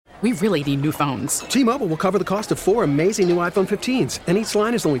We really need new phones. T-Mobile will cover the cost of 4 amazing new iPhone 15s, and each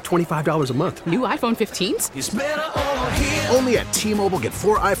line is only $25 a month. New iPhone 15s? It's better over here. Only at T-Mobile, get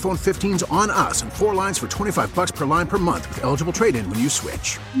 4 iPhone 15s on us and 4 lines for $25 per line per month with eligible trade-in when you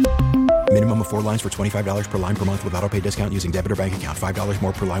switch. Minimum of 4 lines for $25 per line per month with autopay discount using debit or bank account. $5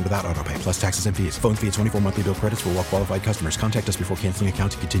 more per line without autopay, plus taxes and fees. Phone fee at 24 monthly bill credits for well-qualified customers. Contact us before canceling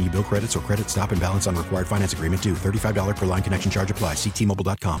account to continue bill credits or credit stop and balance on required finance agreement due. $35 per line connection charge applies. See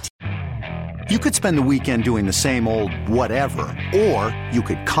T-Mobile.com. You could spend the weekend doing the same old whatever, or you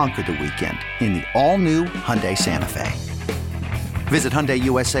could conquer the weekend in the all-new Hyundai Santa Fe. Visit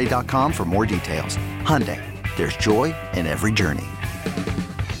HyundaiUSA.com for more details. Hyundai, there's joy in every journey.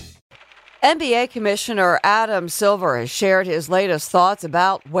 NBA Commissioner Adam Silver has shared his latest thoughts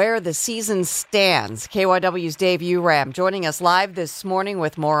about where the season stands. KYW's Dave Uram joining us live this morning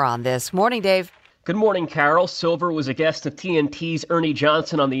with more on this. Morning, Dave. Good morning, Carol. Silver was a guest of TNT's Ernie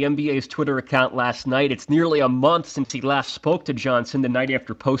Johnson on the NBA's Twitter account last night. It's nearly a month since he last spoke to Johnson the night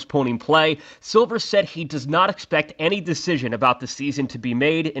after postponing play. Silver said he does not expect any decision about the season to be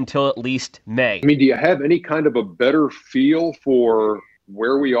made until at least May. I mean, do you have any kind of a better feel for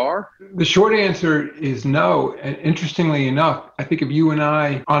where we are? The short answer is no. And interestingly enough, I think if you and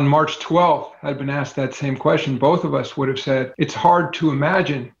I on March 12th had been asked that same question, both of us would have said it's hard to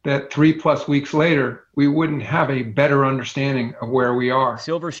imagine that 3+ weeks later, we wouldn't have a better understanding of where we are.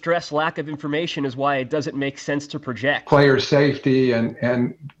 Silver stressed lack of information is why it doesn't make sense to project. Player safety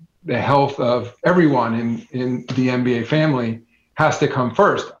and the health of everyone in the NBA family has to come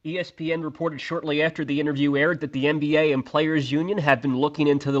first. ESPN reported shortly after the interview aired that the NBA and Players Union have been looking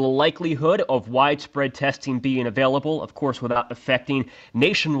into the likelihood of widespread testing being available, of course, without affecting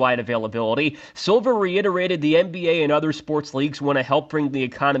nationwide availability. Silver reiterated the NBA and other sports leagues want to help bring the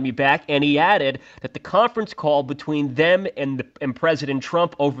economy back, and he added that the conference call between them and President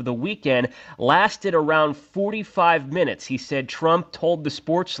Trump over the weekend lasted around 45 minutes. He said Trump told the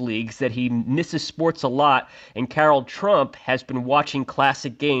sports leagues that he misses sports a lot, and Carol, Trump has been watching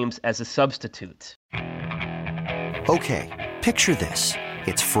classic games as a substitute. Okay, picture this.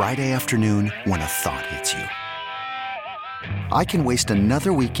 It's Friday afternoon when a thought hits you. I can waste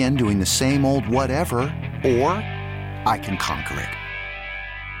another weekend doing the same old whatever, or I can conquer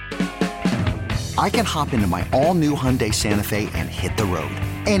it. I can hop into my all-new Hyundai Santa Fe and hit the road.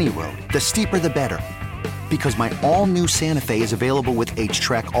 Any road. The steeper, the better. Because my all-new Santa Fe is available with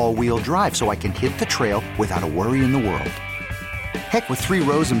H-Track all-wheel drive, so I can hit the trail without a worry in the world. Heck, with 3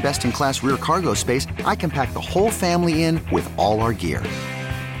 rows and best-in-class rear cargo space, I can pack the whole family in with all our gear.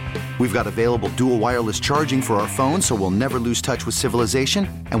 We've got available dual wireless charging for our phones, so we'll never lose touch with civilization,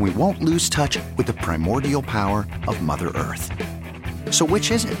 and we won't lose touch with the primordial power of Mother Earth. So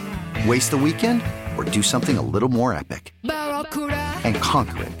which is it? Waste the weekend or do something a little more epic? And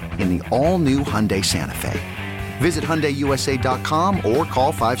conquer it in the all-new Hyundai Santa Fe. Visit HyundaiUSA.com or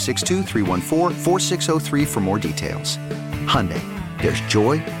call 562-314-4603 for more details. Hyundai, there's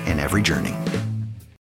joy in every journey.